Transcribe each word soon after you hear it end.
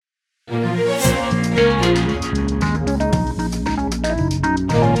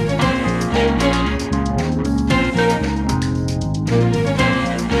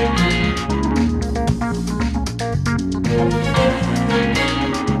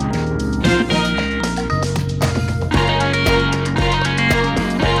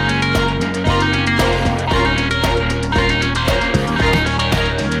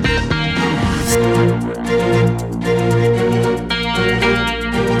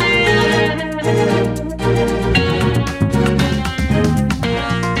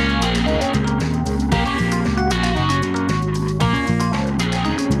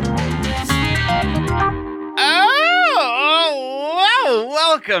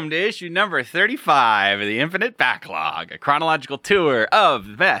Welcome to issue number 35 of the Infinite Backlog, a chronological tour of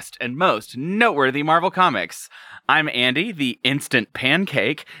the best and most noteworthy Marvel comics. I'm Andy, the instant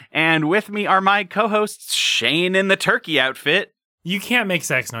pancake, and with me are my co-hosts Shane in the turkey outfit. You can't make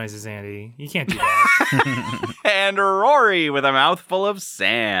sex noises, Andy. You can't do that. And Rory with a mouthful of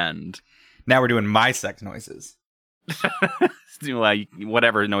sand. Now we're doing my sex noises. Well,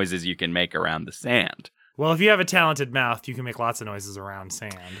 whatever noises you can make around the sand. Well, if you have a talented mouth, you can make lots of noises around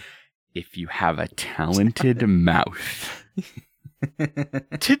sand. If you have a talented mouth.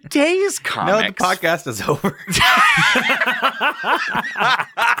 Today's comics. No, the podcast is over.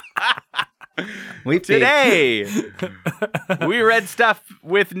 Today, we read stuff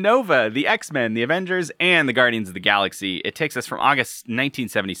with Nova, the X-Men, the Avengers, and the Guardians of the Galaxy. It takes us from August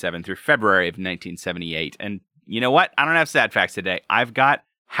 1977 through February of 1978. And you know what? I don't have sad facts today. I've got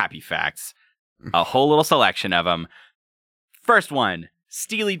happy facts. A whole little selection of them. First one,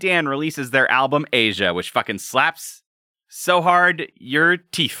 Steely Dan releases their album Asia, which fucking slaps so hard your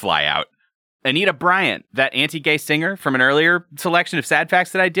teeth fly out. Anita Bryant, that anti-gay singer from an earlier selection of sad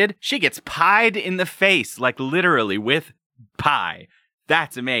facts that I did, she gets pied in the face, like literally with pie.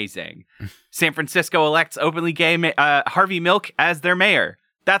 That's amazing. San Francisco elects openly gay Harvey Milk as their mayor.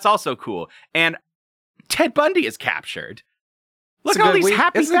 That's also cool. And Ted Bundy is captured. Look at all these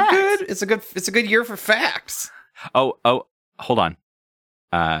happy facts. It's a good year for facts. Oh, hold on.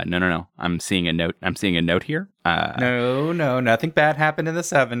 No. I'm seeing a note here. No, nothing bad happened in the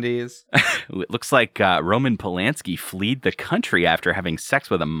 70s. It looks like Roman Polanski fled the country after having sex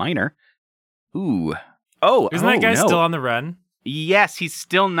with a minor. Ooh. Isn't that guy still on the run? Yes, he's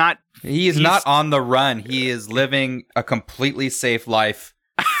still not. He's not on the run. He is living a completely safe life,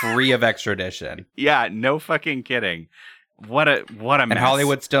 free of extradition. Yeah, no fucking kidding. What a mess. And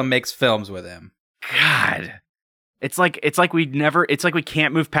Hollywood still makes films with him. God. It's like we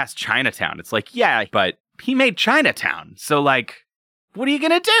can't move past Chinatown. It's like, yeah, but he made Chinatown. So like, what are you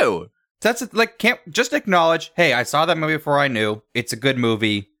going to do? That's like, can't just acknowledge, hey, I saw that movie before I knew. It's a good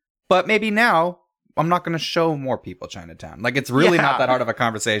movie. But maybe now I'm not going to show more people Chinatown. Like, it's really not that hard of a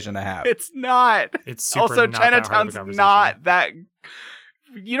conversation to have. It's not. It's super also, not Chinatown's that not that.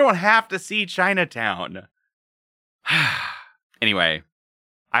 You don't have to see Chinatown. Anyway,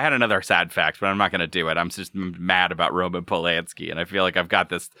 I had another sad fact, but I'm not going to do it. I'm just mad about Roman Polanski, and I feel like I've got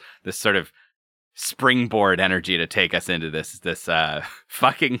this sort of springboard energy to take us into this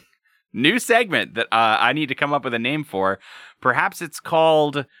fucking new segment that I need to come up with a name for. Perhaps it's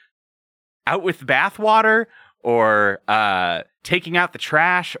called Out with Bathwater, or Taking Out the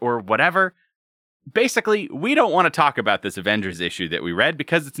Trash, or whatever. Basically, we don't want to talk about this Avengers issue that we read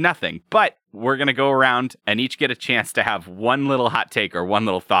because it's nothing, but we're going to go around and each get a chance to have one little hot take or one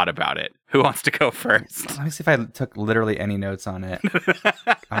little thought about it. Who wants to go first? Let me see if I took literally any notes on it.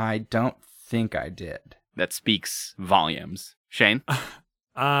 I don't think I did. That speaks volumes. Shane?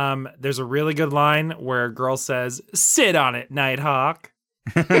 There's a really good line where a girl says, "Sit on it, Nighthawk."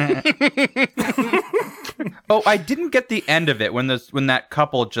 Oh, I didn't get the end of it when that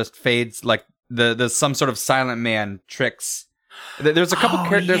couple just fades, like the some sort of silent man tricks. There's a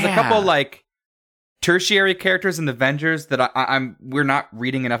couple there's a couple like tertiary characters in the Avengers that we're not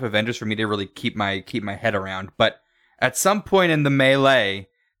reading enough Avengers for me to really keep my head around. But at some point in the melee,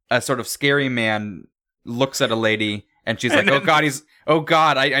 a sort of scary man looks at a lady and she's like, "Oh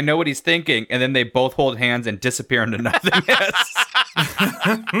God, I know what he's thinking." And then they both hold hands and disappear into nothingness.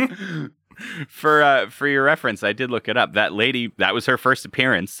 For your reference, I did look it up. That lady, that was her first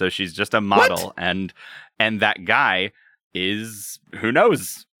appearance, so she's just a model. What? And that guy is, who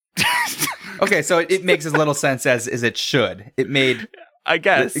knows? Okay, so it makes as little sense as it should. It made, I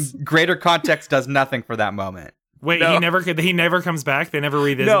guess, greater context does nothing for that moment. Wait, no. He never comes back? They never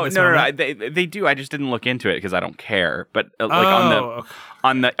revisit this moment? No. They do. I just didn't look into it because I don't care. But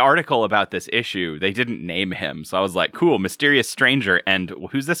on the article about this issue, they didn't name him. So I was like, cool, mysterious stranger. And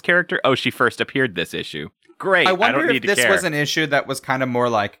who's this character? Oh, she first appeared this issue. Great. I wonder don't if need to this care. was an issue that was kind of more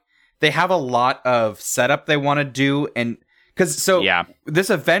like they have a lot of setup they want to do, and this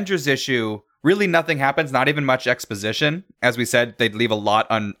Avengers issue, really nothing happens, not even much exposition. As we said, they'd leave a lot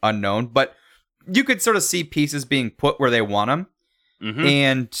unknown, but you could sort of see pieces being put where they want them. Mm-hmm.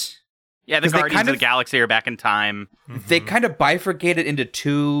 And the Guardians of the Galaxy are back in time. They kind of bifurcated into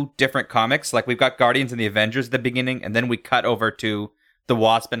two different comics. Like, we've got Guardians and the Avengers at the beginning, and then we cut over to the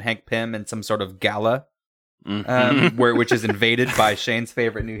Wasp and Hank Pym and some sort of gala, which is invaded by Shane's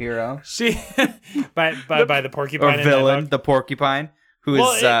favorite new hero. By the porcupine. Or villain, the porcupine. Who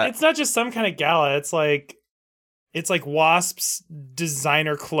is it's not just some kind of gala. It's like Wasp's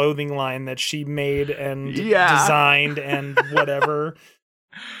designer clothing line that she made and designed and whatever.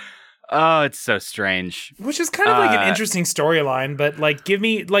 Oh, it's so strange. Which is kind of like an interesting storyline, but like, give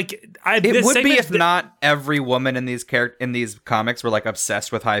me like it would be if not every woman in these comics were like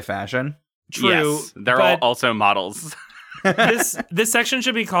obsessed with high fashion. True, yes, they're all also models. This section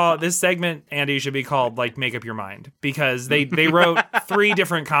should be called, this segment, Andy, should be called like Make Up Your Mind, because they wrote 3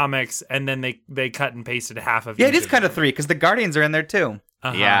 different comics and then they cut and pasted half of. Yeah, it is kind of 3 because the Guardians are in there too.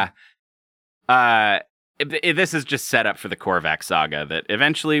 Yeah. This is just set up for the Korvac saga that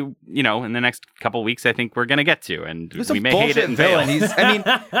eventually, in the next couple weeks, I think we're going to get to, and we may hate it and fail.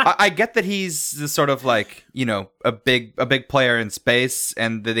 I get that he's the sort of like, a big player in space,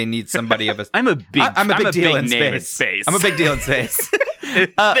 and that they need somebody of a. I'm a big deal in space. I'm a big deal in space.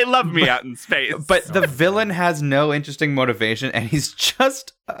 They love me out in space. But the villain has no interesting motivation, and he's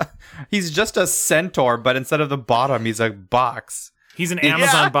just a centaur, but instead of the bottom, he's a box. He's an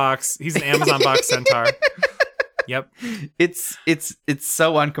Amazon box. He's an Amazon box centaur. Yep. It's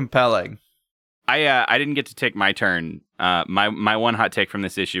so uncompelling. I didn't get to take my turn. My one hot take from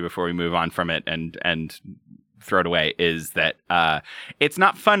this issue before we move on from it and throw it away is that it's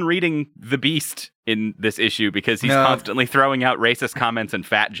not fun reading the Beast in this issue because he's constantly throwing out racist comments and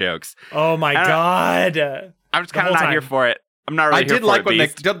fat jokes. Oh my God. I'm just kind of not here for it. I'm not really here for it. I did like when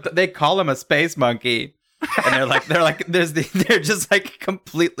they call him a space monkey. And they're just like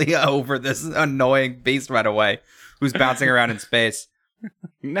completely over this annoying beast right away who's bouncing around in space.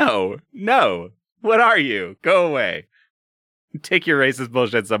 No. What are you? Go away. Take your racist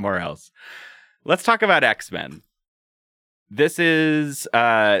bullshit somewhere else. Let's talk about X-Men. This is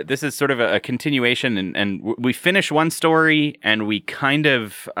sort of a continuation, and we finish one story, and we kind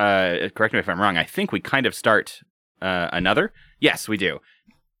of correct me if I'm wrong. I think we kind of start another. Yes, we do.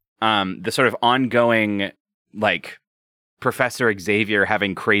 The sort of ongoing, like, Professor Xavier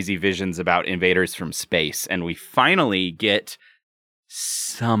having crazy visions about invaders from space, and we finally get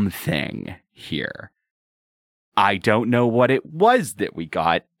something here. I don't know what it was that we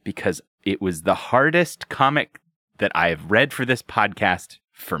got, because it was the hardest comic that I have read for this podcast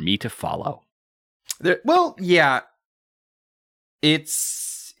for me to follow.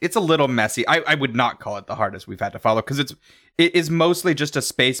 It's a little messy. I would not call it the hardest we've had to follow, because it is mostly just a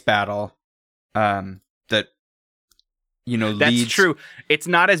space battle that That's leads. True. It's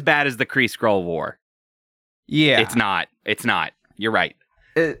not as bad as the Kree-Skrull War. Yeah. It's not. You're right.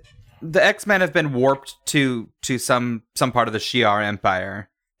 The X-Men have been warped to some part of the Shi'ar Empire,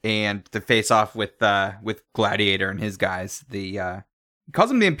 and to face off with Gladiator and his guys. He calls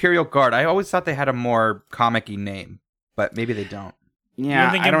them the Imperial Guard. I always thought they had a more comic-y name, but maybe they don't.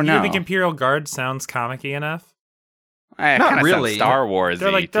 Yeah, I don't know. You think Imperial Guard sounds comic-y enough? Not really. Star Wars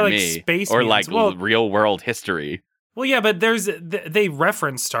they're like space or mutants. Like real world history. Well, yeah, but they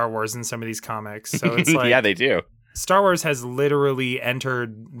reference Star Wars in some of these comics, so it's like yeah, they do. Star Wars has literally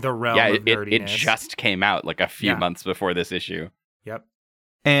entered the realm of nerdiness. It just came out like a few months before this issue. Yep.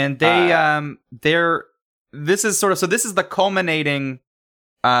 And this is the culminating,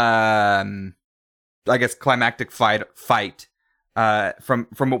 I guess, climactic fight from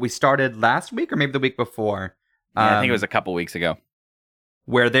what we started last week or maybe the week before. Yeah, I think it was a couple weeks ago,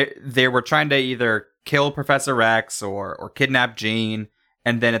 where they were trying to either kill Professor X or kidnap Jean,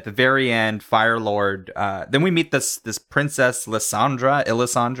 and then at the very end, Firelord. Then we meet this Princess Lilandra,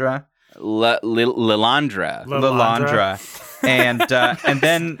 and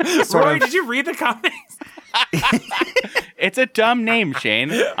then Rory, did you read the comics? It's a dumb name,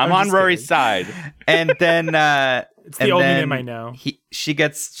 Shane. I'm on Rory's side. And then it's the only name I know. She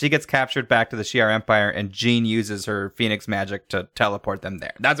gets captured back to the Shi'ar Empire, and Jean uses her Phoenix magic to teleport them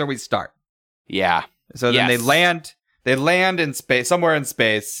there. That's where we start. Yeah. So then they land in space, somewhere in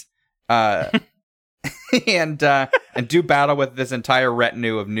space, and do battle with this entire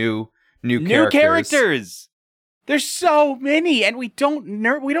retinue of new characters. There's so many, and we don't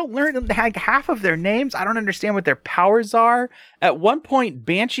learn half of their names. I don't understand what their powers are. At one point,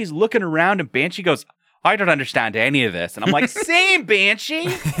 Banshee's looking around, and Banshee goes, I don't understand any of this. And I'm like, same, Banshee.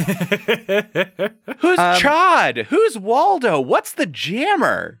 Who's Chod? Who's Waldo? What's the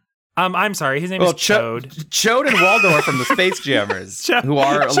Jammer? I'm sorry, his name is Chode. Chode and Waldo are from the Space Jammers, who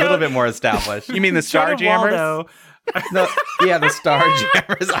are a little bit more established. You mean the Star Jammers? Waldo. No, yeah, the Star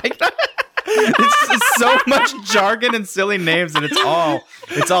Jammers. It's so much jargon and silly names, and it's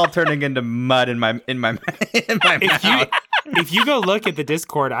all turning into mud in my mouth. If you go look at the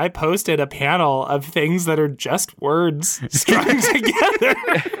Discord, I posted a panel of things that are just words strung together.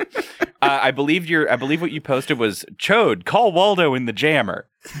 I believe what you posted was Chode, call Waldo in the Jammer.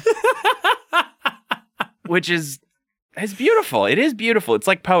 Which is beautiful. It is beautiful. It's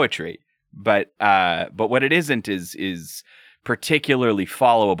like poetry. But what it isn't is particularly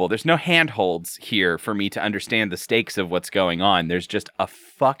followable. There's no handholds here for me to understand the stakes of what's going on. There's just a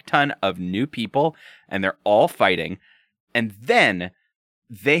fuck ton of new people, and they're all fighting. And then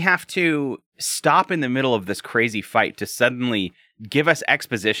they have to stop in the middle of this crazy fight to suddenly give us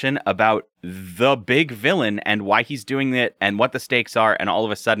exposition about the big villain and why he's doing it and what the stakes are. And all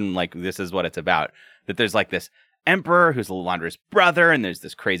of a sudden, like, this is what it's about. That there's like this emperor who's Lilandra's brother, and there's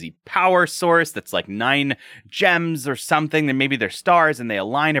this crazy power source that's like 9 gems or something, then maybe they're stars and they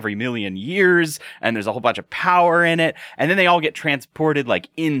align every million years, and there's a whole bunch of power in it, and then they all get transported like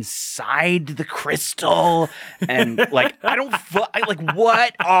inside the crystal, and like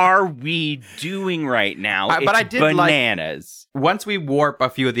what are we doing right now? But I did bananas. Once we warp a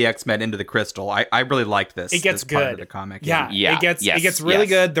few of the X-Men into the crystal, I really liked this. It gets this part good. Of the comic. Yeah, it gets really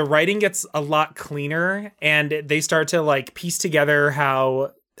good. The writing gets a lot cleaner, and they start to like piece together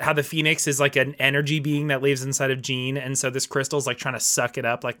how the Phoenix is like an energy being that lives inside of Jean, and so this crystal is like trying to suck it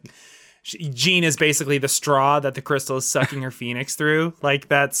up. Like Jean is basically the straw that the crystal is sucking her Phoenix through. Like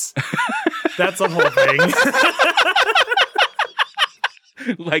that's the whole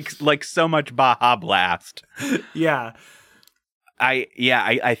thing. like so much Baja Blast. Yeah.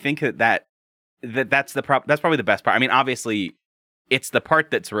 I think that's probably the best part. I mean, obviously, it's the part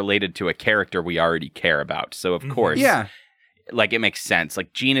that's related to a character we already care about. So of course, yeah, like it makes sense.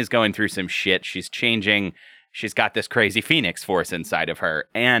 Like Jean is going through some shit. She's changing. She's got this crazy Phoenix force inside of her,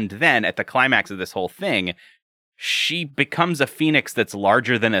 and then at the climax of this whole thing, she becomes a Phoenix that's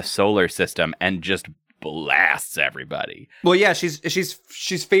larger than a solar system and just blasts everybody. Well, yeah,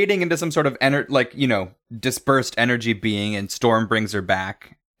 she's fading into some sort of dispersed energy being, and Storm brings her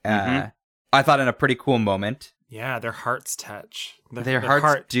back. I thought in a pretty cool moment. Yeah, their hearts touch. Their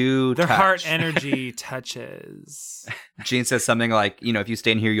hearts do touch. Their heart energy touches. Jean says something like, if you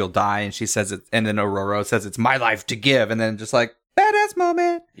stay in here, you'll die. And she says it, and then Aurora says, it's my life to give. And then just like, badass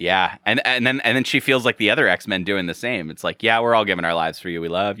moment. Yeah. And then she feels like the other X-Men doing the same. It's like, yeah, we're all giving our lives for you. We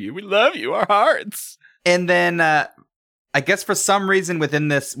love you. We love you. Our hearts. And then I guess for some reason within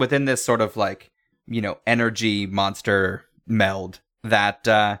this sort of like, energy monster meld that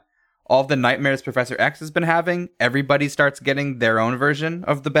all of the nightmares Professor X has been having, everybody starts getting their own version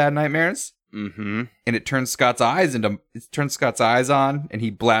of the bad nightmares. Mm-hmm. And it turns Scott's eyes on, and he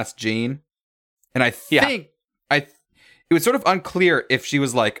blasts Jean. And I think it was sort of unclear if she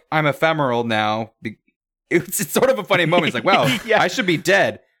was like, I'm ephemeral now. It's sort of a funny moment. It's like, wow, I should be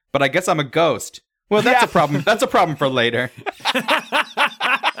dead, but I guess I'm a ghost. Well, that's a problem. That's a problem for later.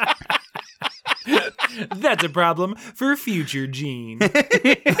 That's a problem for future Jean.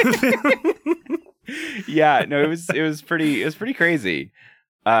 Yeah, no, it was pretty crazy.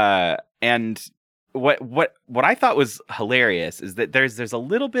 And what I thought was hilarious is that there's a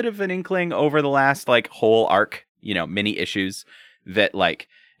little bit of an inkling over the last like whole arc, mini issues, that like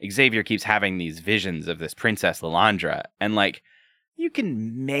Xavier keeps having these visions of this Princess Lilandra, and like you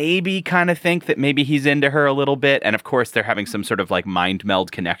can maybe kind of think that maybe he's into her a little bit. And of course, they're having some sort of like mind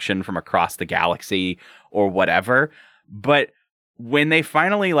meld connection from across the galaxy or whatever. But when they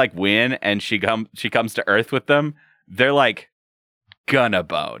finally like win and she comes to Earth with them, they're like gonna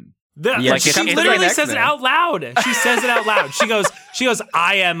bone. She literally says it out loud. She says it out loud. She goes,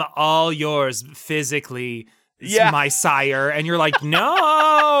 I am all yours physically. My sire, and you're like, no.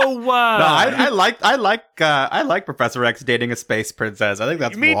 I like Professor X dating a space princess. I think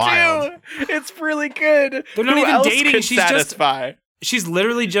that's wild. Me too. It's really good. They're not even dating. She's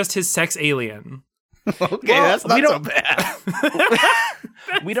literally just his sex alien. Okay, that's not so bad.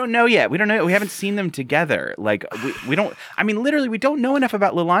 We don't know yet. We haven't seen them together. Like we don't. I mean, literally, we don't know enough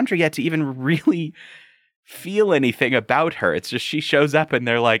about Lilandra yet to even really feel anything about her. It's just she shows up, and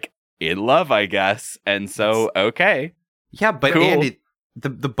they're like, in love, I guess. And so, okay. Yeah, but cool. Andy,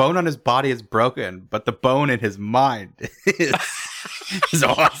 the bone on his body is broken, but the bone in his mind is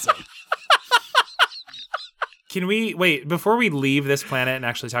awesome. Can we wait before we leave this planet and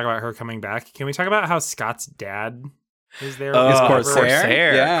actually talk about her coming back? Can we talk about how Scott's dad is there? Is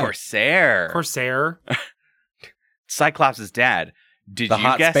Corsair. Yeah. Corsair. Cyclops' dad. Did The you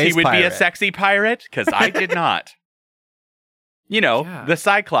hot guess he space would be a pirate. sexy pirate? Because I did not. Yeah. The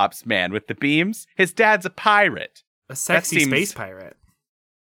Cyclops man with the beams. His dad's a pirate. A sexy seems- space pirate.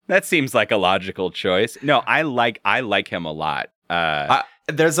 That seems like a logical choice. No, I like him a lot.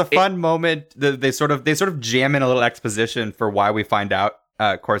 There's a fun moment. They sort of jam in a little exposition for why we find out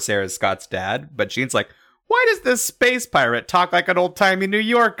Corsair is Scott's dad. But Jean's like, "Why does this space pirate talk like an old timey New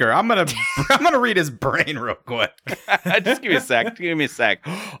Yorker? I'm gonna read his brain real quick." Just give me a sec.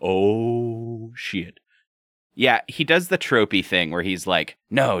 Oh shit. Yeah, he does the tropey thing where he's like,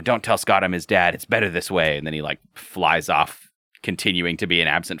 "No, don't tell Scott I'm his dad. It's better this way." And then he like flies off, continuing to be an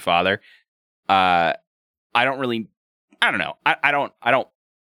absent father. I don't know. I don't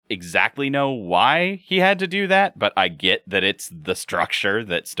exactly know why he had to do that, but I get that it's the structure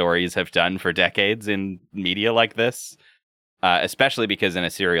that stories have done for decades in media like this. Especially because in a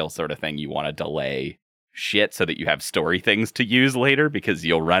serial sort of thing, you want to delay shit so that you have story things to use later because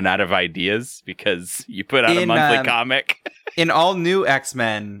you'll run out of ideas because you put out a monthly comic. In all new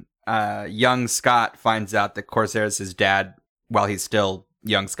X-Men, young Scott finds out that Corsair is his dad while he's still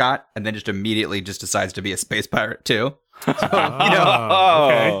young Scott, and then just immediately just decides to be a space pirate too. So,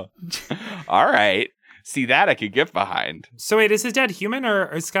 Okay. All right. See, that I could get behind. So wait, is his dad human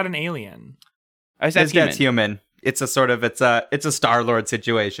or is Scott an alien? His dad's human. It's a Star-Lord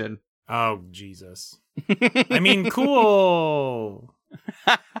situation. Oh, Jesus. I mean, cool.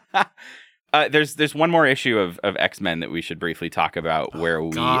 There's one more issue of X-Men that we should briefly talk about where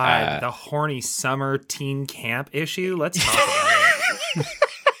the horny summer teen camp issue. Let's talk about it.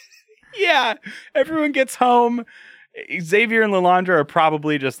 Yeah, everyone gets home. Xavier and Lilandra are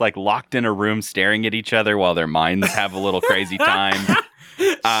probably just like locked in a room staring at each other while their minds have a little crazy time.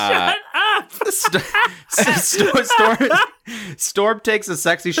 Shut up! Storm takes a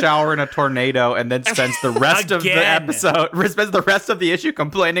sexy shower in a tornado and then spends the rest of the episode, spends the rest of the issue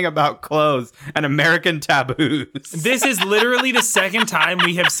complaining about clothes and American taboos. This is literally the second time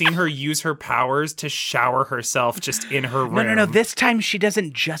we have seen her use her powers to shower herself just in her room. No. This time she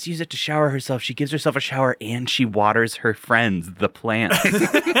doesn't just use it to shower herself. She gives herself a shower and she waters her friends, the plants.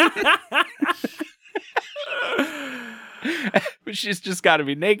 But she's just got to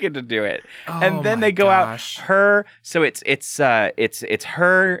be naked to do it. And then they go out. So it's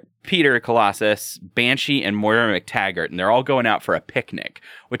her, Peter Colossus, Banshee, and Moira McTaggart, and they're all going out for a picnic,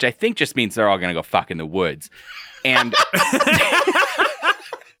 which I think just means they're all going to go fuck in the woods. And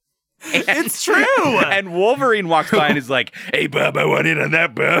it's true. And Wolverine walks by and is like, "Hey, bub, I want in on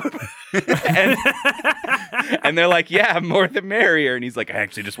that, bub." and they're like, "Yeah, more the merrier." And he's like, "I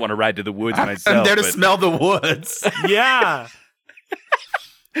actually just want to ride to the woods myself." I'm there to smell the woods. Yeah.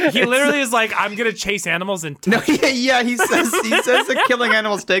 He literally is like, "I'm gonna chase animals and no, yeah. He says that killing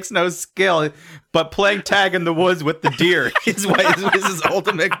animals takes no skill, but playing tag in the woods with the deer is his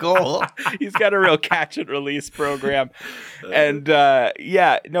ultimate goal." He's got a real catch and release program, and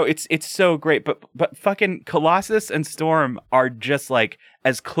it's so great. But fucking Colossus and Storm are just like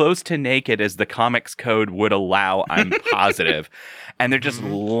as close to naked as the comics code would allow. I'm positive. And they're just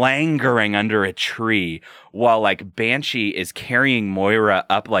langering under a tree while like Banshee is carrying Moira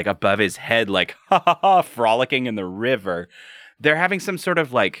up like above his head, like frolicking in the river. They're having some sort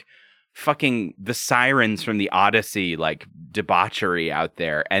of like fucking the sirens from the Odyssey, like debauchery out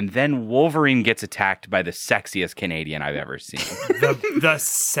there. And then Wolverine gets attacked by the sexiest Canadian I've ever seen. the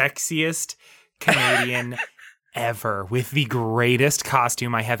sexiest Canadian ever, with the greatest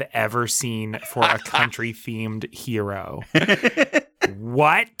costume I have ever seen for a country-themed hero.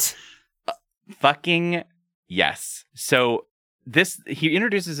 What? Fucking yes. So he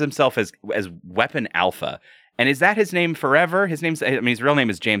introduces himself as Weapon Alpha. And is that his name forever? His real name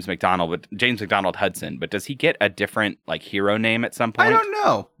is James McDonald Hudson, but does he get a different like hero name at some point? I don't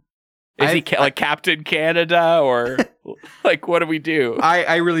know. Is he like Captain Canada or like what do we do?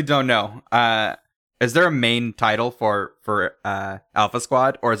 I really don't know. Is there a main title for Alpha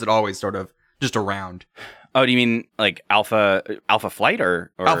Squad, or is it always sort of just around? Oh, do you mean like Alpha Flight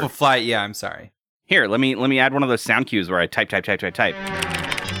or Alpha Flight? Yeah, I'm sorry. Here, let me add one of those sound cues where I type.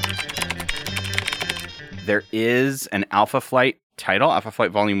 There is an Alpha Flight title. Alpha Flight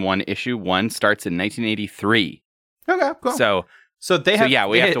Volume 1, Issue 1 starts in 1983. Okay, cool. So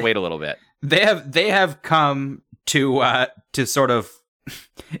we have to wait a little bit. They have come to sort of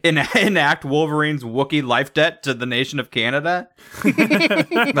enact Wolverine's Wookiee life debt to the nation of Canada.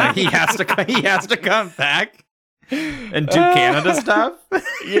 Like he has to come back. And do Canada stuff?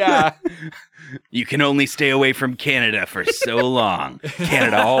 Yeah. You can only stay away from Canada for so long.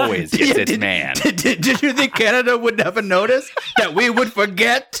 Canada always gets its man. Did you think Canada would never notice that we would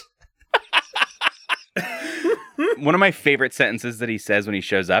forget? One of my favorite sentences that he says when he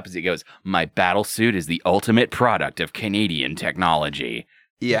shows up is he goes, "My battle suit is the ultimate product of Canadian technology."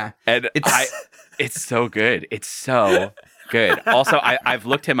 Yeah. And it's so good. It's so good. Also, I've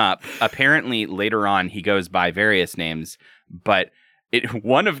looked him up. Apparently, later on, he goes by various names, but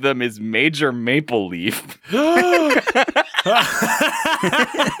one of them is Major Maple Leaf.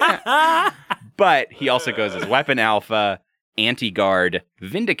 But he also goes as Weapon Alpha, Anti-Guard,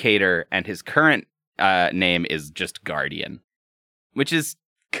 Vindicator, and his current name is just Guardian, which is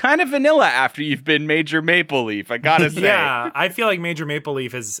kind of vanilla after you've been Major Maple Leaf, I gotta say. Yeah, I feel like Major Maple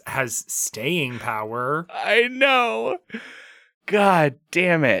Leaf has staying power. I know. God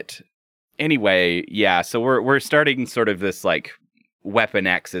damn it. Anyway, yeah, so we're starting sort of this like Weapon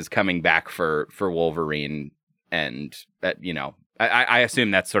X is coming back for Wolverine, and that, you know, I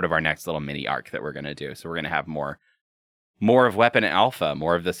assume that's sort of our next little mini arc that we're gonna do. So we're gonna have more of Weapon Alpha,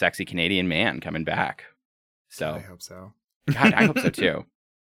 more of the sexy Canadian man coming back. So I hope so. God, I hope so too.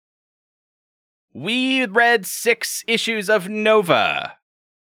 We read 6 issues of Nova,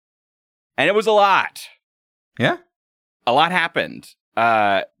 and it was a lot. Yeah, a lot happened.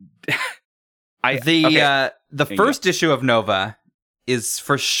 The first issue of Nova is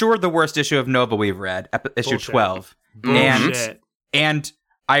for sure the worst issue of Nova we've read, issue Bullshit. 12. Bullshit. And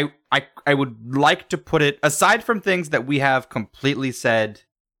I would like to put it, aside from things that we have completely said,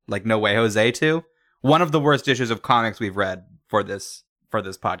 like no way Jose to, one of the worst issues of comics we've read for this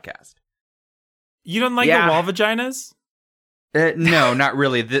podcast. You don't like the wall vaginas? No, not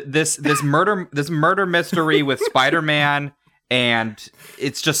really. This murder mystery with Spider-Man, and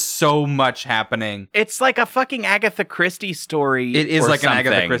it's just so much happening. It's like a fucking Agatha Christie story. It is like something.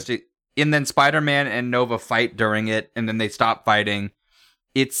 an Agatha Christie. And then Spider-Man and Nova fight during it, and then they stop fighting.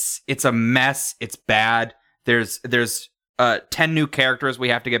 It's a mess. It's bad. There's 10 new characters we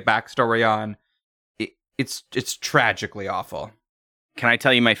have to get backstory on. It's tragically awful. Can I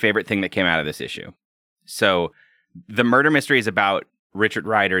tell you my favorite thing that came out of this issue? So the murder mystery is about Richard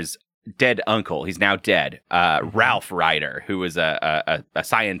Rider's dead uncle. He's now dead. Ralph Rider, who was a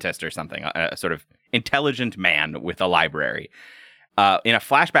scientist or something, a sort of intelligent man with a library. In a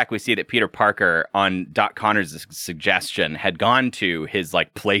flashback, we see that Peter Parker, on Doc Connors' suggestion, had gone to his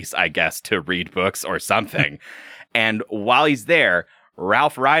like place, I guess, to read books or something. And while he's there,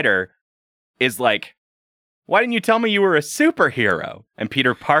 Ralph Rider is like, "Why didn't you tell me you were a superhero?" And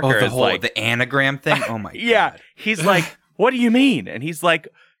Peter Parker is like, the anagram thing. Oh my god! Yeah, he's like, "What do you mean?" And he's like,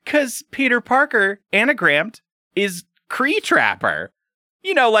 "'Cause Peter Parker anagrammed is Kree Trapper.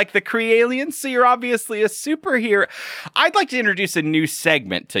 You know, like the Kree aliens, so you're obviously a superhero." I'd like to introduce a new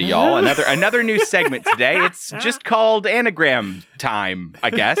segment to y'all. Another new segment today. It's just called Anagram Time, I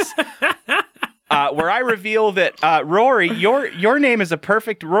guess. Where I reveal that Rory, your name is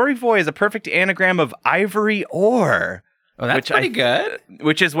Rory Voy is a perfect anagram of ivory ore. Oh, that's pretty good.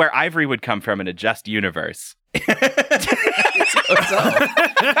 Which is where ivory would come from in a just universe. Nothing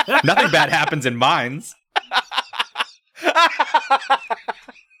bad happens in mines.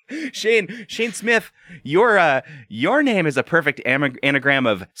 Shane Smith, your name is a perfect anagram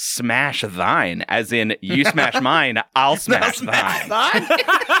of smash thine, as in you smash mine, I'll smash thine.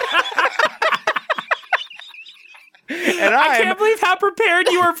 And I can't believe how prepared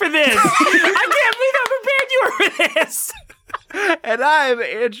you were for this. And I'm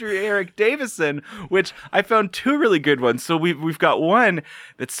Andrew Eric Davison, which I found 2 really good ones. So we've got one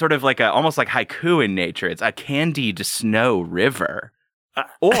that's sort of like almost like haiku in nature. It's a candied snow river,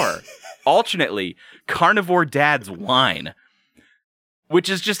 or alternately, Carnivore Dad's wine, which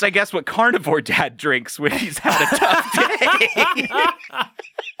is just, I guess, what Carnivore Dad drinks when he's had a tough day.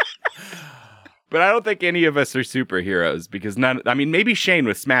 But I don't think any of us are superheroes because maybe Shane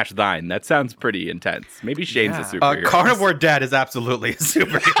with Smash Thine. That sounds pretty intense. Maybe Shane's a superhero. Carnivore Dad is absolutely a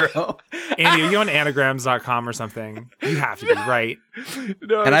superhero. Andy, are you on anagrams.com or something? You have to be, right?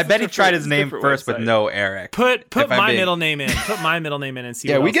 No, and I bet he tried his name first with no Eric. Put my middle name in. Put my middle name in and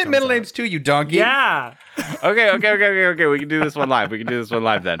see what we else get comes middle up. names too, you donkey. Yeah. Okay. We can do this one live.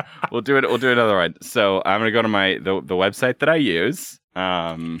 Then. We'll do another one. So I'm gonna go to the website that I use.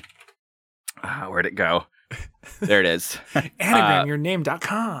 Where'd it go? There it is.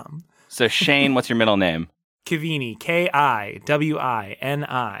 Anagramyourname.com. So Shane, what's your middle name? Kivini, Kiwini.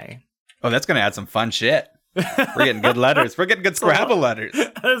 Oh, that's going to add some fun shit. We're getting good letters. We're getting good Scrabble letters.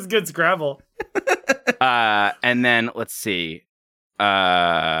 That's good Scrabble. And then let's see.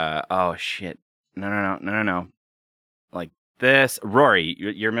 Oh shit. No. like this. Rory,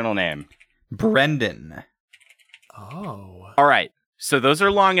 your middle name. Brendan. Oh. All right. So those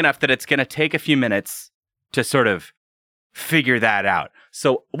are long enough that it's going to take a few minutes to sort of figure that out.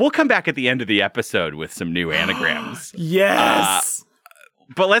 So we'll come back at the end of the episode with some new anagrams. Yes.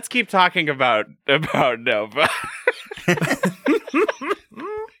 But let's keep talking about Nova.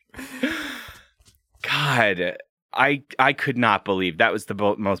 God, I could not believe that was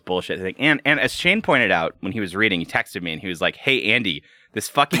the most bullshit thing. And as Shane pointed out when he was reading, he texted me and he was like, "Hey, Andy, this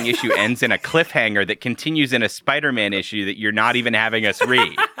fucking issue ends in a cliffhanger that continues in a Spider-Man issue that you're not even having us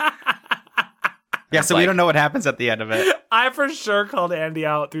read." Yeah, so we don't know what happens at the end of it. I for sure called Andy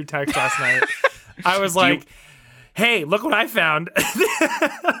out through text last night. I was like, "Hey, look what I found."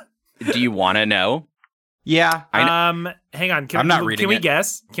 Do you want to know? Yeah. Hang on. I'm not reading Can we it.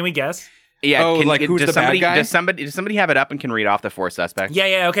 guess? Can we guess? Yeah. Who's the bad guy? Does somebody have it up and can read off the 4 suspects?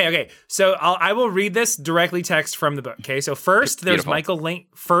 Yeah. Okay. So I will read this directly text from the book. Okay. So first, there's Beautiful. Michael Link.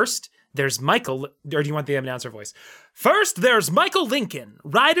 Or do you want the announcer voice? First, there's Michael Lincoln,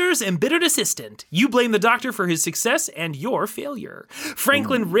 writer's embittered assistant. You blame the doctor for his success and your failure.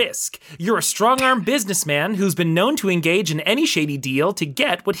 Franklin Risk, you're a strong-arm businessman who's been known to engage in any shady deal to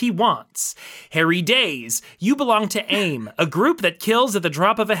get what he wants. Harry Days, you belong to AIM, a group that kills at the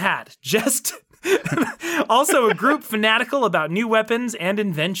drop of a hat. Also a group fanatical about new weapons and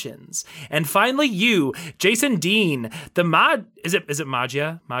inventions. And finally you, Jason Dean, is it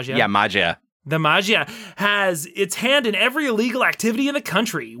Magia? Yeah, Magia. The Magia has its hand in every illegal activity in the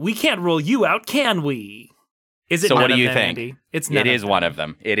country. We can't rule you out, can we? Is it? So none what do of you them, think? Andy? It is one of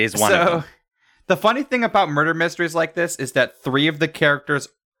them. It is one of them. The funny thing about murder mysteries like this is that 3 of the characters,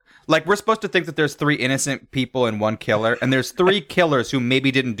 like, we're supposed to think that there's 3 innocent people and 1 killer, and there's 3 killers who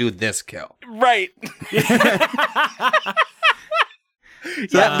maybe didn't do this kill. Right.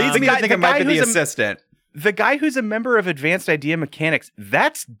 So that leads me to think it might be the assistant. The guy who's a member of Advanced Idea Mechanics,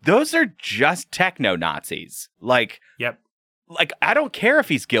 those are just techno-Nazis. Like, Yep. Like, I don't care if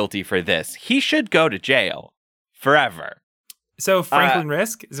he's guilty for this. He should go to jail forever. So Franklin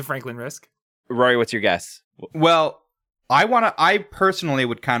Risk? Is it Franklin Risk? Rory, what's your guess? Well, I personally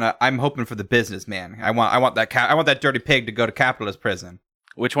would I'm hoping for the businessman. I want that dirty pig to go to capitalist prison.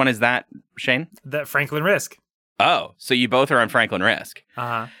 Which one is that, Shane? That Franklin Risk. Oh, so you both are on Franklin Risk.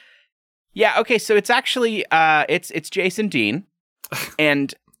 Uh-huh. Yeah, okay, so it's actually it's Jason Dean,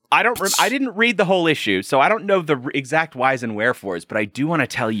 and I didn't read the whole issue, so I don't know the exact whys and wherefores, but I do want to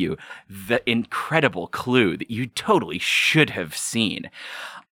tell you the incredible clue that you totally should have seen.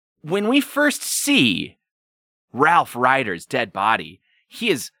 When we first see Ralph Ryder's dead body, he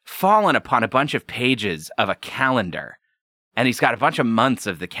has fallen upon a bunch of pages of a calendar. And he's got a bunch of months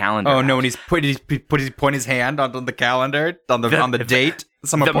of the calendar. Oh no! And he's put his hand on the calendar on the date,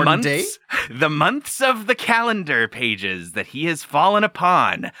 some important date. The months of the calendar pages that he has fallen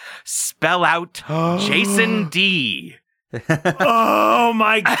upon spell out Jason D. Oh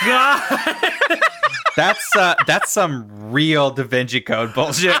my god! That's some real Da Vinci Code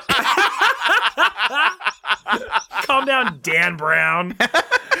bullshit. Calm down, Dan Brown.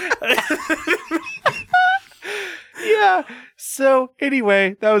 Yeah. So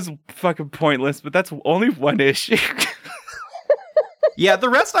anyway, that was fucking pointless, but that's only one issue. Yeah, the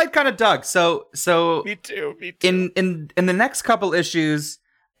rest I kind of dug. So Me too. In the next couple issues,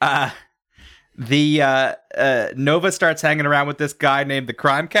 the Nova starts hanging around with this guy named the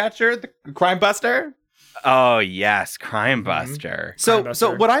Crime Catcher, the Crime Buster. Oh yes, Crime Buster. So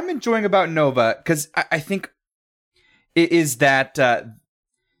what I'm enjoying about Nova, because I think it is that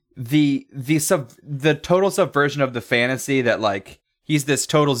the total subversion of the fantasy that, like, he's this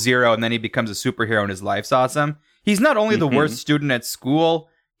total zero and then he becomes a superhero and his life's awesome. He's not only the worst student at school,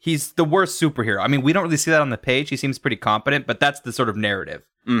 he's the worst superhero. I mean, we don't really see that on the page. He seems pretty competent, but that's the sort of narrative,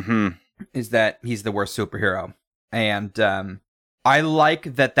 is that he's the worst superhero. And I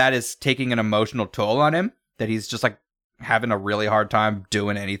like that is taking an emotional toll on him, that he's just, like, having a really hard time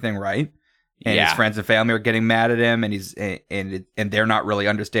doing anything right. And his friends and family are getting mad at him, and they're not really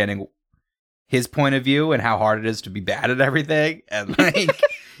understanding his point of view and how hard it is to be bad at everything. And, like,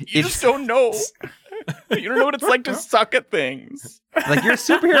 you just don't know. You don't know what it's like to suck at things. Like, you're a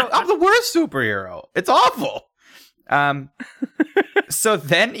superhero. I'm the worst superhero. It's awful. So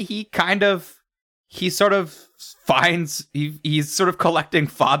then he's sort of collecting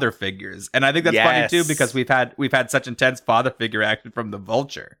father figures, and I think that's funny too, because we've had such intense father figure action from the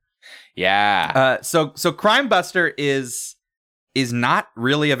Vulture. Yeah. So Crime Buster is not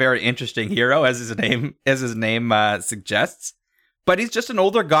really a very interesting hero, as his name suggests, but he's just an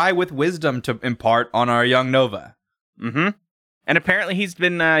older guy with wisdom to impart on our young Nova. And apparently he's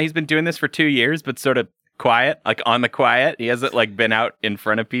been doing this for 2 years, but sort of quiet, like on the quiet. He hasn't like been out in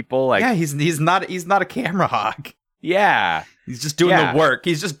front of people. Like, yeah, he's not a camera hog. Yeah, he's just doing the work.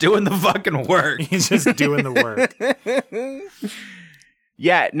 He's just doing the fucking work. He's just doing the work.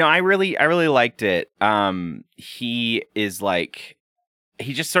 Yeah, no, I really liked it. He is like,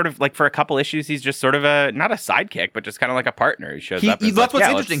 he just sort of like for a couple issues, he's just sort of not a sidekick, but just kind of like a partner. He shows up. And that's what's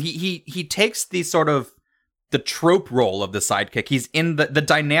interesting. He takes the sort of the trope role of the sidekick. He's in the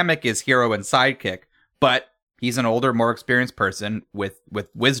dynamic is hero and sidekick, but he's an older, more experienced person with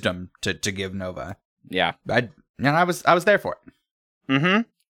wisdom to give Nova. Yeah, I was there for it. Mm-hmm.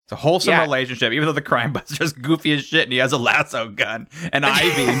 It's a wholesome relationship, even though the crime buster's goofy as shit and he has a lasso gun and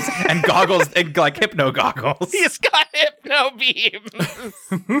eye beams and goggles and like hypno goggles. He's got hypno beams.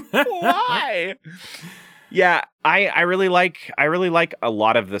 Why? Yeah, I really like a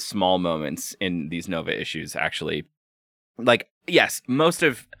lot of the small moments in these Nova issues, actually. Like, yes, most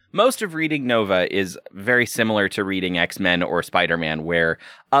of reading Nova is very similar to reading X-Men or Spider-Man, where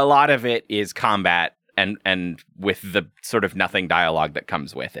a lot of it is combat and with the sort of nothing dialogue that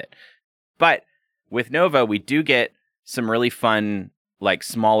comes with it. But with Nova, we do get some really fun, like,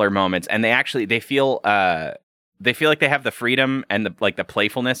 smaller moments, and they feel like they have the freedom and the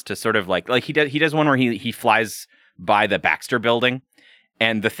playfulness to sort of like he does one where he flies by the Baxter building,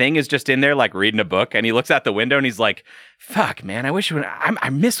 and the Thing is just in there like reading a book, and he looks out the window and he's like, "Fuck, man, I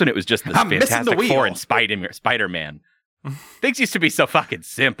miss when it was just the Fantastic Four and Spider-Man." Things used to be so fucking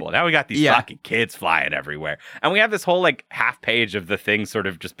simple. Now we got these fucking kids flying everywhere. And we have this whole like half page of the Thing sort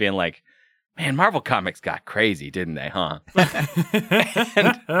of just being like, man, Marvel Comics got crazy, didn't they, huh? and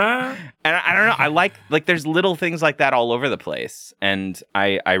I don't know. I like there's little things like that all over the place. And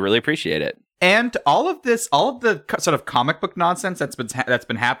I really appreciate it. And all of the sort of comic book nonsense that's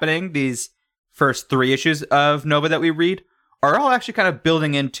been happening, these first 3 issues of Nova that we read, are all actually kind of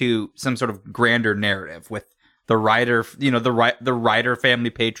building into some sort of grander narrative with the writer, the writer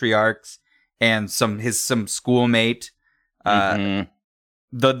family patriarchs and some schoolmate, the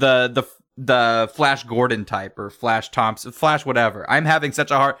Flash Gordon type or Flash Thompson, Flash whatever.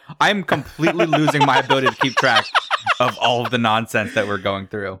 I'm completely losing my ability to keep track of all of the nonsense that we're going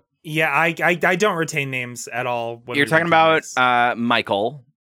through. Yeah, I don't retain names at all. You're talking about Michael.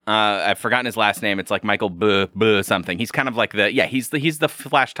 I've forgotten his last name. It's like Michael Buh something. He's kind of like he's the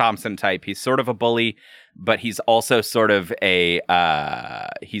Flash Thompson type. He's sort of a bully, but he's also sort of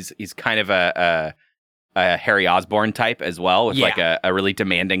he's kind of a Harry Osborn type as well, with like a really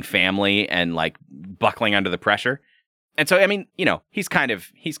demanding family and like buckling under the pressure. And so, I mean, he's kind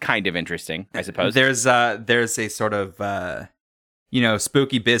of interesting, I suppose. There's a sort of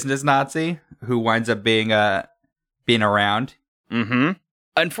spooky business Nazi who winds up being around. Mm-hmm.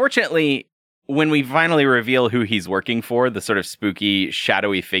 Unfortunately, when we finally reveal who he's working for, the sort of spooky,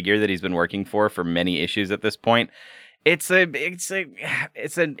 shadowy figure that he's been working for many issues at this point, it's an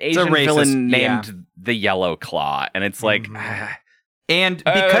Asian villain named the Yellow Claw, and it's like, and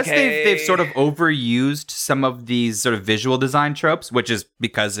because they've sort of overused some of these sort of visual design tropes, which is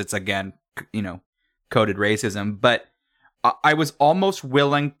because it's again, coded racism, but I was almost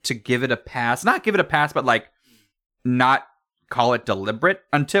willing to give it a pass, not give it a pass, but like not call it deliberate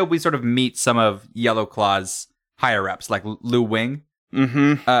until we sort of meet some of Yellow Claw's higher ups, like Lu Wing,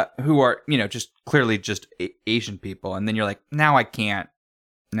 who are just clearly just Asian people, and then you're like, now I can't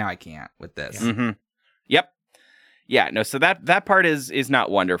with this. Mm-hmm. Yep. Yeah. No. So that part is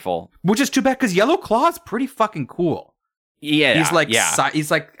not wonderful, which is too bad because Yellow Claw is pretty fucking cool. Yeah. He's like he's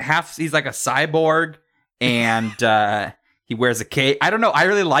like a cyborg, and he wears a cape. I don't know. I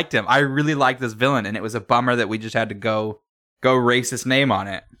really liked him. I really liked this villain, and it was a bummer that we just had to go racist name on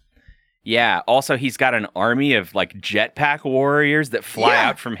it. Yeah. Also, he's got an army of like jetpack warriors that fly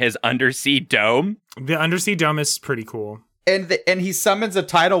out from his undersea dome. The undersea dome is pretty cool. And he summons a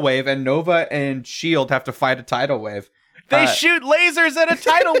tidal wave, and Nova and S.H.I.E.L.D. have to fight a tidal wave. They shoot lasers at a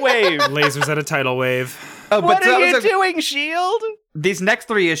tidal wave. Lasers at a tidal wave. Oh, what are you doing, S.H.I.E.L.D.? These next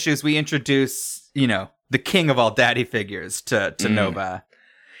 3 issues, we introduce, the king of all daddy figures to Nova.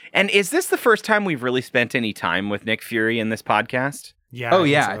 And is this the first time we've really spent any time with Nick Fury in this podcast? Yeah.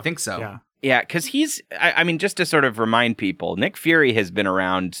 I think so. Yeah, because I mean, just to sort of remind people, Nick Fury has been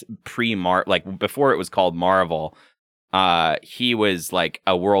around before it was called Marvel. He was like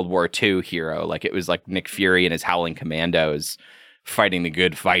a World War II hero. Like it was like Nick Fury and his Howling Commandos fighting the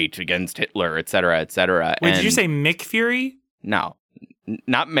good fight against Hitler, et cetera, et cetera. Wait, did you say Mick Fury? No.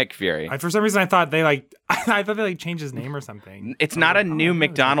 Not Mick Fury. For some reason, I thought they changed his name or something. It's not a new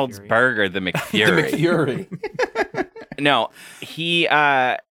McDonald's burger, the McFury. The McFury. No, he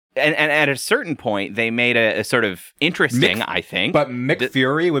and at a certain point they made a sort of interesting, I think. But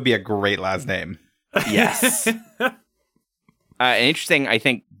McFury would be a great last name. Yes. An interesting, I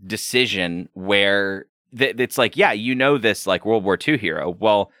think, decision where it's like, yeah, this like World War II hero.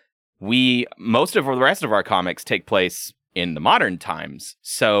 Well, most of the rest of our comics take place in the modern times.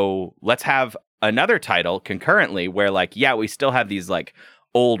 So let's have another title concurrently where like, yeah, we still have these like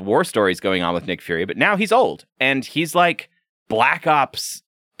old war stories going on with Nick Fury, but now he's old and he's like Black Ops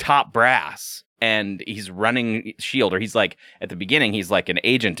top brass. And he's running S.H.I.E.L.D., or he's like, at the beginning, he's like an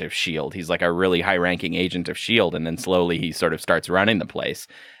agent of S.H.I.E.L.D. He's like a really high-ranking agent of S.H.I.E.L.D., and then slowly he sort of starts running the place.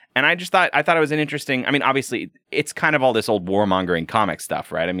 And I thought it was an interesting, I mean, obviously, it's kind of all this old warmongering comic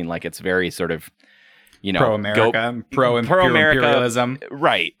stuff, right? I mean, like, it's very sort of, pro-America, pro-imperialism.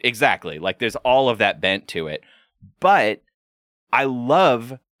 Right, exactly. Like, there's all of that bent to it. But I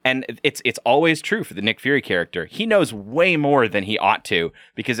love... And it's always true for the Nick Fury character. He knows way more than he ought to,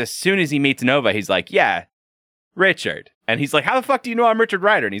 because as soon as he meets Nova, he's like, yeah, Richard. And he's like, how the fuck do you know I'm Richard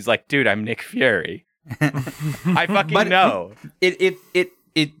Rider? And he's like, dude, I'm Nick Fury. I fucking know. It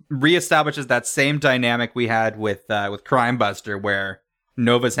reestablishes that same dynamic we had with Crime Buster, where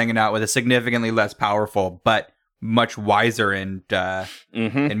Nova's hanging out with a significantly less powerful, but much wiser and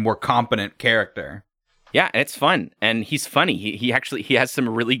more competent character. Yeah, and it's fun, and he's funny. He actually has some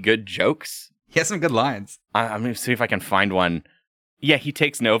really good jokes. He has some good lines. I'm going to see if I can find one. Yeah, he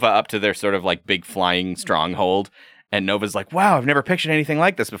takes Nova up to their sort of like big flying stronghold, and Nova's like, wow, I've never pictured anything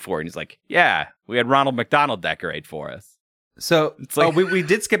like this before. And he's like, yeah, we had Ronald McDonald decorate for us. So it's like, we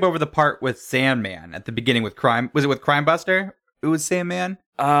did skip over the part with Sandman at the beginning with Crime. Was it with Crime Buster? It was Sandman?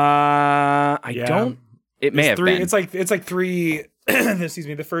 I don't. It may have been. It's like three... Excuse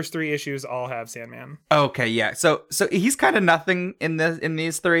me. The first 3 issues all have Sandman. Okay, yeah. So he's kind of nothing in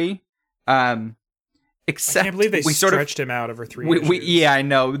these 3. Except I can't believe they stretched him out over 3 issues. Yeah, I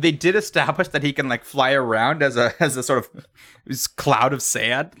know. They did establish that he can like fly around as a sort of cloud of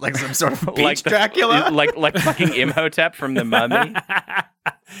sand, like some sort of beach Dracula, like fucking Imhotep from the Mummy.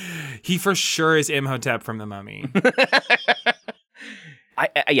 He for sure is Imhotep from the Mummy.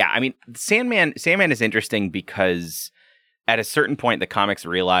 I mean, Sandman is interesting because at a certain point, the comics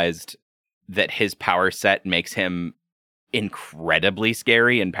realized that his power set makes him incredibly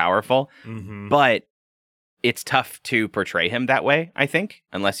scary and powerful, but it's tough to portray him that way, I think,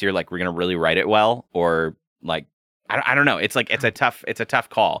 unless you're like, we're going to really write it well, or like, I don't know. It's like, it's a tough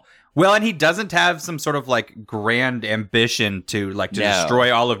call. Well, and he doesn't have some sort of like grand ambition to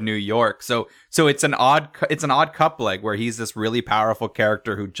destroy all of New York. So it's an odd coupling where he's this really powerful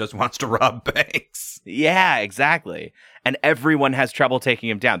character who just wants to rob banks. Yeah, exactly. And everyone has trouble taking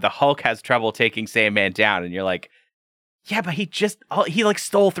him down. The Hulk has trouble taking Sandman down, and you're like, yeah, but he like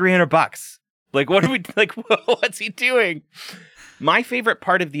stole $300. Like, what are we like? What's he doing? My favorite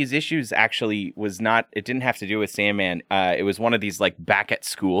part of these issues actually was not. It didn't have to do with Sandman. It was one of these like back at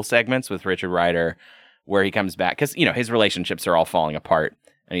school segments with Richard Rider, where he comes back because his relationships are all falling apart,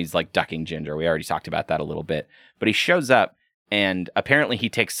 and he's like ducking Ginger. We already talked about that a little bit, but he shows up, and apparently he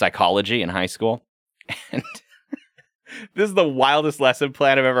takes psychology in high school, and. This is the wildest lesson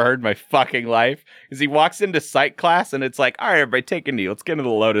plan I've ever heard in my fucking life. Because he walks into psych class and it's like, all right, everybody, take a knee. Let's get into the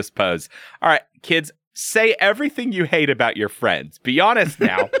lotus pose. All right, kids, say everything you hate about your friends. Be honest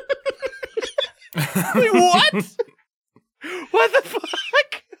now. Wait, what? What the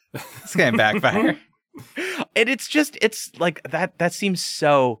fuck? It's getting backfire. And it's like that seems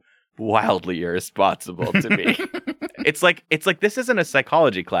so wildly irresponsible to me. It's like this isn't a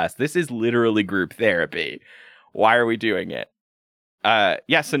psychology class. This is literally group therapy. Why are we doing it?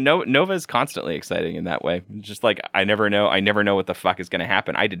 So Nova is constantly exciting in that way. Just like I never know what the fuck is going to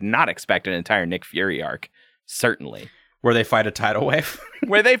happen. I did not expect an entire Nick Fury arc. Certainly, where they fight a tidal wave,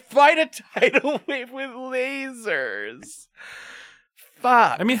 where they fight a tidal wave with lasers.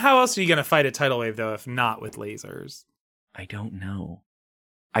 Fuck. I mean, how else are you going to fight a tidal wave though, if not with lasers? I don't know.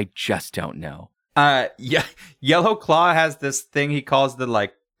 I just don't know. Yeah, Yellow Claw has this thing he calls the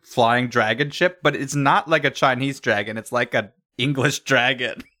like. Flying dragon ship, but it's not like a Chinese dragon. It's like an English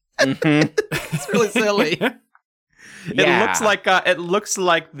dragon. Mm-hmm. It's really silly. Yeah. It looks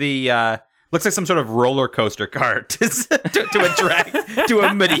like some sort of roller coaster cart to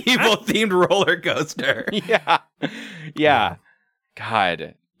a medieval themed roller coaster. Yeah.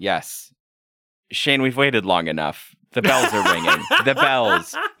 God, yes. Shane, we've waited long enough. The bells are ringing.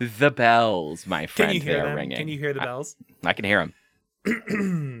 The bells, my friend. Can you hear them? Ringing. Can you hear the bells? I can hear them.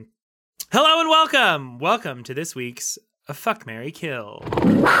 Hello and welcome to this week's Fuck, Marry, Kill,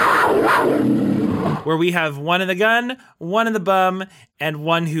 where we have one in the gun, one in the bum, and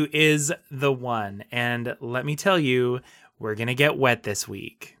one who is the one. And let me tell you, we're gonna get wet this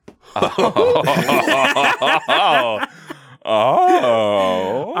week. All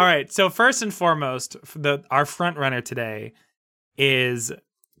All right. So first and foremost, our front runner today is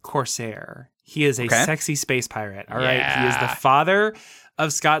Corsair. He is a sexy space pirate. All right. He is the father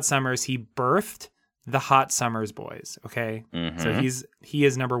of Scott Summers. He birthed the Hot Summers boys. Okay. So he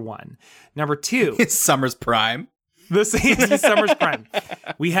is number one. Number two. It's Summers Prime. He's Summers Prime.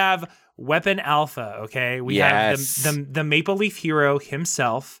 We have Weapon Alpha. Okay. We have the Maple Leaf hero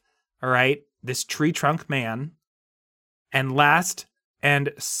himself. All right. This tree trunk man. And last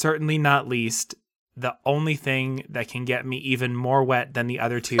and certainly not least, the only thing that can get me even more wet than the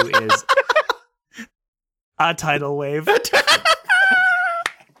other two is a tidal wave.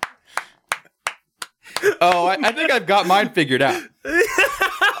 Oh, I think I've got mine figured out.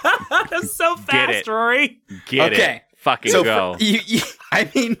 That's so fast, Rory. Get it. Fucking so go. You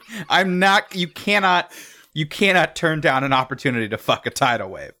cannot turn down an opportunity to fuck a tidal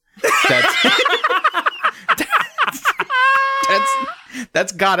wave.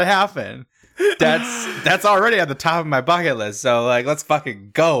 That's gotta happen. That's already at the top of my bucket list. So like, let's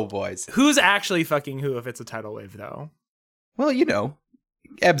fucking go, boys. Who's actually fucking who if it's a tidal wave, though? Well,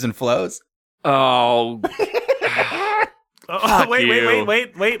 ebbs and flows. Oh.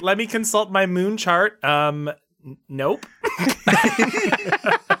 Wait. Let me consult my moon chart. Nope.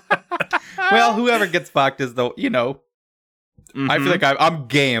 Well, whoever gets fucked is I feel like I'm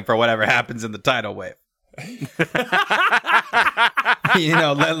game for whatever happens in the tidal wave.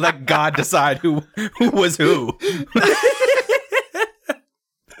 Let God decide who was who.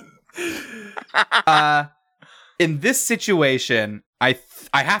 In this situation, I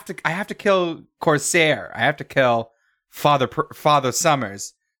have to kill Corsair. I have to kill Father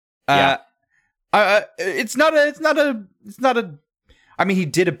Summers. It's not a. I mean, he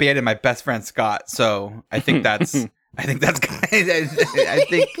did abandon my best friend Scott, so I think that's. I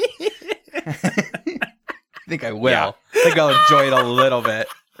think I will. Yeah. I think I'll enjoy it a little bit.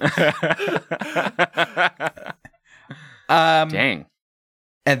 Dang.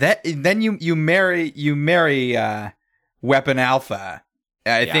 And then you marry Weapon Alpha.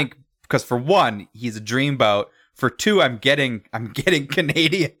 I think because for one, he's a dreamboat. For two, I'm getting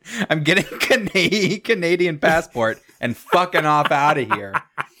Canadian. I'm getting Canadian passport and fucking off out of here.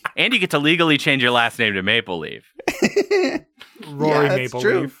 And you get to legally change your last name to Maple Leaf. Rory Maple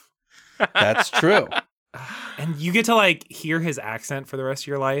Leaf. That's true. And you get to hear his accent for the rest of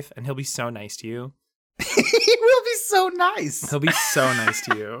your life, and he'll be so nice to you. He will be so nice. He'll be so nice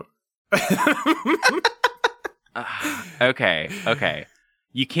to you. Okay.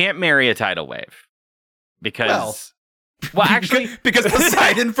 You can't marry a tidal wave because actually because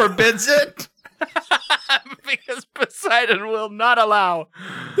Poseidon forbids it. Because Poseidon will not allow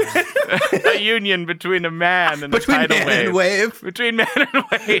a union between a man and a tidal wave. Between man and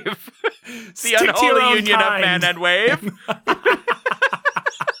wave. The unholy union of man and wave.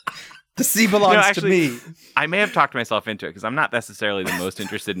 The sea belongs to me. I may have talked myself into it because I'm not necessarily the most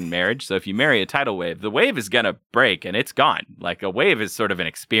interested in marriage. So if you marry a tidal wave, the wave is going to break and it's gone. Like a wave is sort of an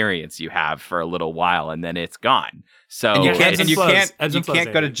experience you have for a little while and then it's gone. So and you can't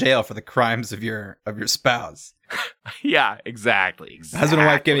go to jail for the crimes of your spouse. Yeah, exactly. Husband and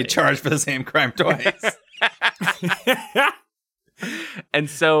wife getting charged for the same crime twice. And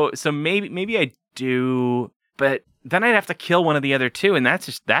so maybe I do, but then I'd have to kill one of the other two, and that's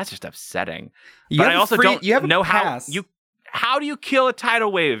just upsetting. But I also don't know how do you kill a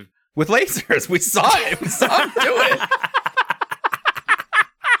tidal wave with lasers? We saw it. We saw him do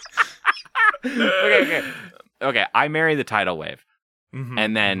it. Okay. I marry the tidal wave,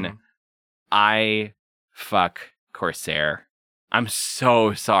 and then I fuck Corsair. I'm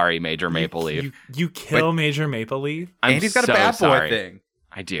so sorry, Major Maple Leaf. You kill Major Maple Leaf? And he's got a bad boy thing.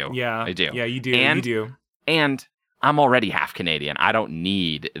 I do. Yeah. I do. Yeah, you do. And, you do. And I'm already half Canadian. I don't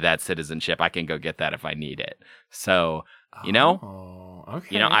need that citizenship. I can go get that if I need it. So,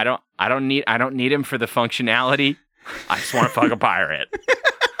 okay. I don't need him for the functionality. I just want to fuck a pirate.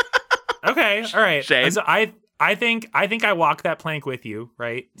 Okay. All right. Shane? So I think I walk that plank with you,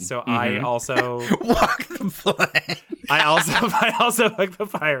 right? So I also walk the plank. I also fuck the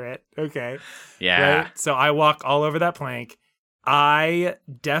pirate. Okay. Yeah. Right? So I walk all over that plank. I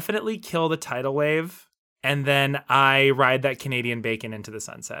definitely kill the tidal wave, and then I ride that Canadian bacon into the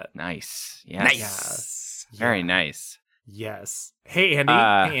sunset. Nice. Yes. Nice. Very nice. Yes. Hey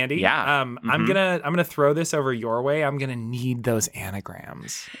Andy. Yeah. I'm gonna throw this over your way. I'm gonna need those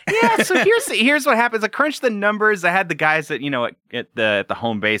anagrams. Yeah. So here's what happens. I crunched the numbers. I had the guys that at the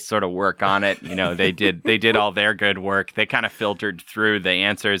home base sort of work on it. They did all their good work. They kind of filtered through the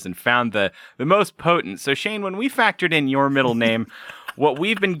answers and found the most potent. So Shane, when we factored in your middle name, what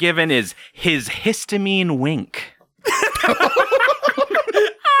we've been given is his histamine wink.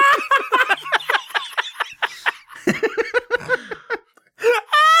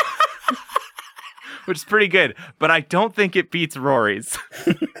 which is pretty good. But I don't think it beats Rory's.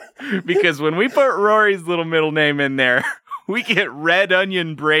 Because when we put Rory's little middle name in there, we get Red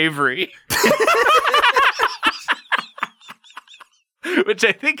Onion Bravery. Which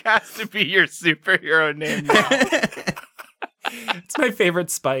I think has to be your superhero name now. It's my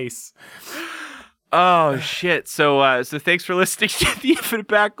favorite spice. Oh, shit. So thanks for listening to The Infinite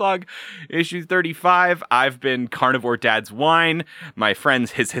Backlog, issue 35. I've been Carnivore Dad's Wine, my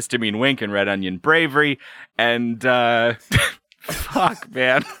friends His Histamine Wink and Red Onion Bravery, and fuck,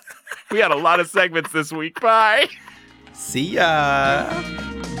 man. We had a lot of segments this week. Bye. See ya.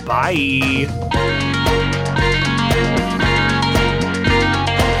 Bye.